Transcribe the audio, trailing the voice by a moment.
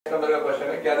Number का question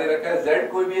है, क्या दे रखा है,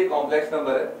 z कोई भी एक कॉम्प्लेक्स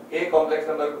नंबर है, एक कॉम्प्लेक्स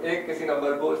नंबर, एक किसी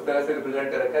नंबर को इस तरह से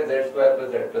रिप्रेजेंट कर रखा है z square plus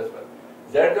z plus 1।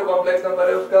 z जो कॉम्प्लेक्स नंबर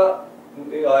है उसका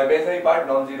इमेजिनरी पार्ट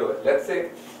नॉन जीरो है। Let's say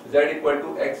z equal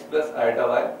to x plus iota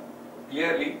y,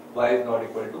 clearly y is not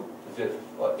equal to 0,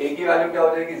 और a की वैल्यू क्या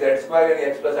हो जाएगी, z स्क्वायर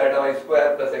यानी x plus iota y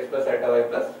square plus x plus iota y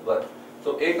plus 1।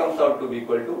 So a comes out to be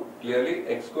equal to clearly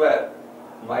x square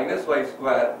minus y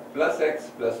square plus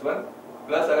x plus 1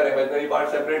 plus, अगर imaginary part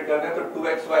separate करना है तो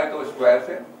 2xy तो square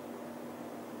से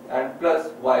and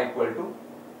plus y equal to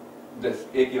this,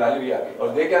 a की value ये आ गई। और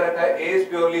दे क्या रखा है, a is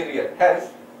purely real,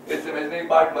 hence it's imaginary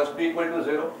part must be equal to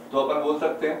 0। तो अपन बोल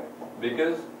सकते हैं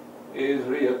because a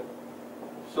is real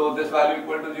so this value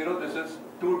equal to 0, this is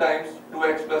 2 times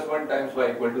 2x plus 1 times y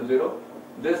equal to 0.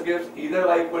 This gives either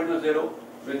y equal to 0,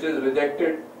 which is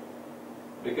rejected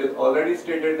because already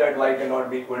stated that y cannot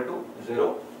be equal to 0.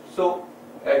 So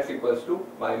x equals to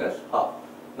minus half.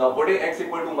 Now putting x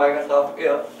equal to minus half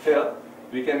here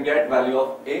we can get value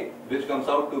of a, which comes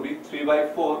out to be 3 by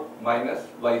 4 minus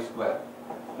y square.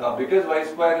 Now because y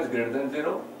square is greater than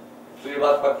 0, तो ये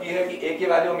बात पक्की है कि a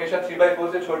की value हमेशा 3 by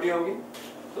 4 से छोटी होगी,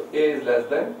 so a is less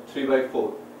than 3 by 4.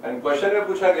 And question में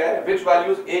पूछा गया है which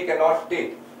values a cannot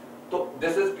take, तो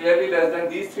this is clearly less than,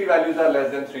 these three values are less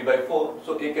than 3 by 4,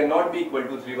 so a cannot be equal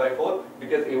to 3 by 4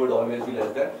 because a would always be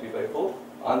less than 3 by 4.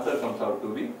 Answer comes out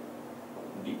to be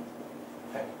D.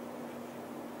 Thank you.